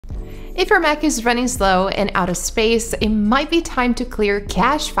If your Mac is running slow and out of space, it might be time to clear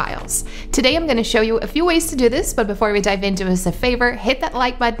cache files. Today I'm going to show you a few ways to do this, but before we dive into it, as a favor, hit that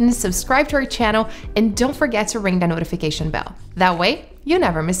like button, subscribe to our channel, and don't forget to ring the notification bell. That way, you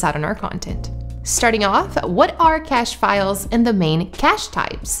never miss out on our content. Starting off, what are cache files and the main cache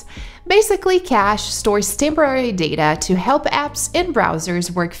types? Basically, cache stores temporary data to help apps and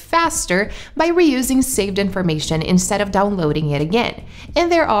browsers work faster by reusing saved information instead of downloading it again.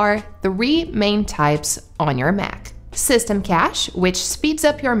 And there are three main types on your Mac. System cache, which speeds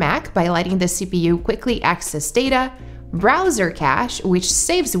up your Mac by letting the CPU quickly access data. Browser cache, which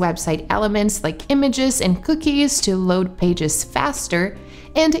saves website elements like images and cookies to load pages faster.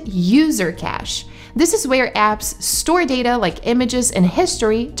 And user cache. This is where apps store data like images and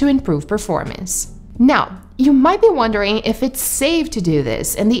history to improve performance. Now, you might be wondering if it's safe to do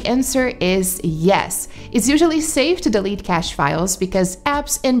this, and the answer is yes. It's usually safe to delete cache files because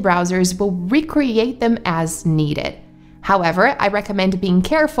apps and browsers will recreate them as needed. However, I recommend being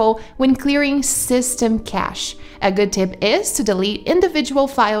careful when clearing system cache. A good tip is to delete individual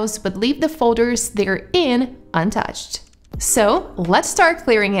files but leave the folders they're in untouched. So let's start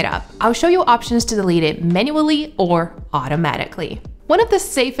clearing it up. I'll show you options to delete it manually or automatically. One of the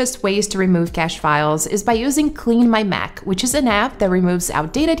safest ways to remove cache files is by using CleanMyMac, which is an app that removes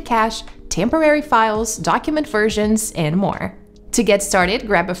outdated cache, temporary files, document versions, and more. To get started,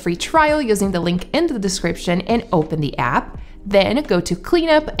 grab a free trial using the link in the description and open the app. Then go to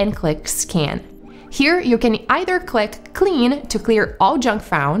Cleanup and click Scan. Here, you can either click Clean to clear all junk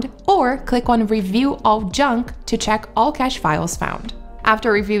found, or click on Review All Junk to check all cache files found.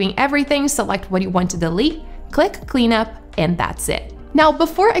 After reviewing everything, select what you want to delete, click Cleanup, and that's it. Now,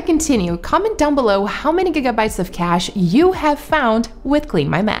 before I continue, comment down below how many gigabytes of cache you have found with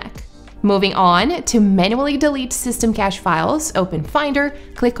CleanMyMac. Moving on to manually delete system cache files, open Finder,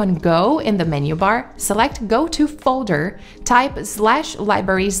 click on Go in the menu bar, select Go to Folder, type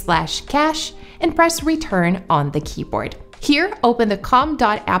 /library/cache, and press Return on the keyboard. Here, open the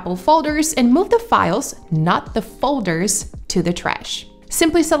com.apple folders and move the files, not the folders, to the trash.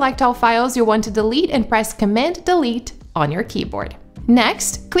 Simply select all files you want to delete and press Command-Delete on your keyboard.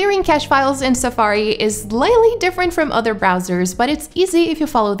 Next, clearing cache files in Safari is slightly different from other browsers, but it's easy if you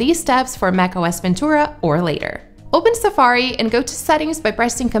follow these steps for macOS Ventura or later. Open Safari and go to Settings by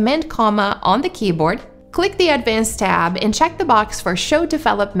pressing Command Comma on the keyboard. Click the Advanced tab and check the box for Show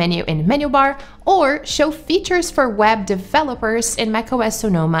Develop menu in menu bar or Show Features for Web Developers in macOS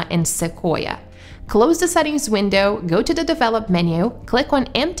Sonoma and Sequoia. Close the Settings window, go to the Develop menu, click on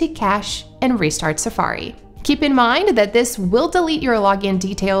Empty Cache, and restart Safari. Keep in mind that this will delete your login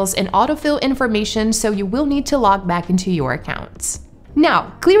details and autofill information, so you will need to log back into your accounts.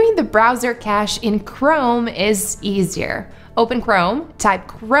 Now, clearing the browser cache in Chrome is easier. Open Chrome, type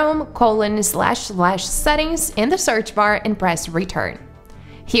Chrome://settings in the search bar and press Return.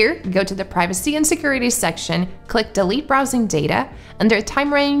 Here, go to the Privacy and Security section, click Delete Browsing Data. Under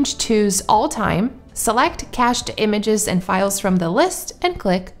Time Range, choose All Time, select Cached Images and Files from the list, and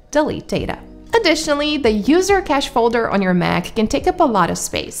click Delete Data. Additionally, the user cache folder on your Mac can take up a lot of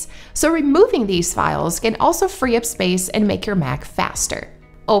space, so removing these files can also free up space and make your Mac faster.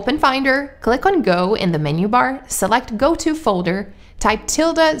 Open Finder, click on Go in the menu bar, select Go to Folder, type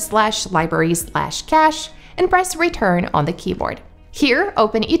 ~/library/cache, and press Return on the keyboard. Here,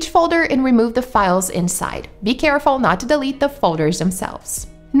 open each folder and remove the files inside. Be careful not to delete the folders themselves.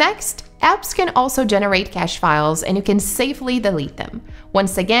 Next, apps can also generate cache files and you can safely delete them.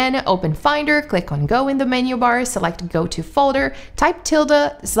 Once again, open Finder, click on Go in the menu bar, select Go to Folder, type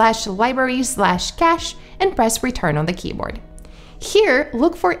 ~/library/cache, and press Return on the keyboard. Here,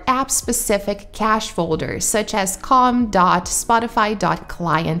 look for app-specific cache folders, such as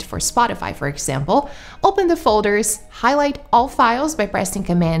com.spotify.client for Spotify, for example. Open the folders, highlight all files by pressing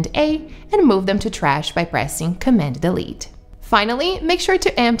Command-A, and move them to trash by pressing Command-Delete. Finally, make sure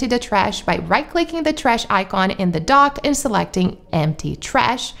to empty the trash by right-clicking the trash icon in the dock and selecting Empty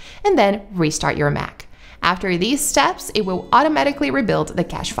Trash, and then restart your Mac. After these steps, it will automatically rebuild the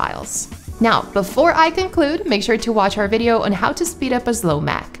cache files. Now, before I conclude, make sure to watch our video on how to speed up a slow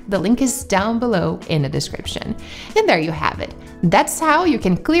Mac. The link is down below in the description. And there you have it. That's how you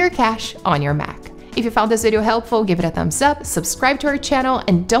can clear cache on your Mac. If you found this video helpful, give it a thumbs up, subscribe to our channel,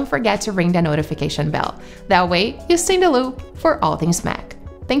 and don't forget to ring the notification bell. That way, you stay in the loop for all things Mac.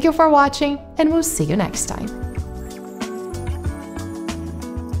 Thank you for watching, and we'll see you next time.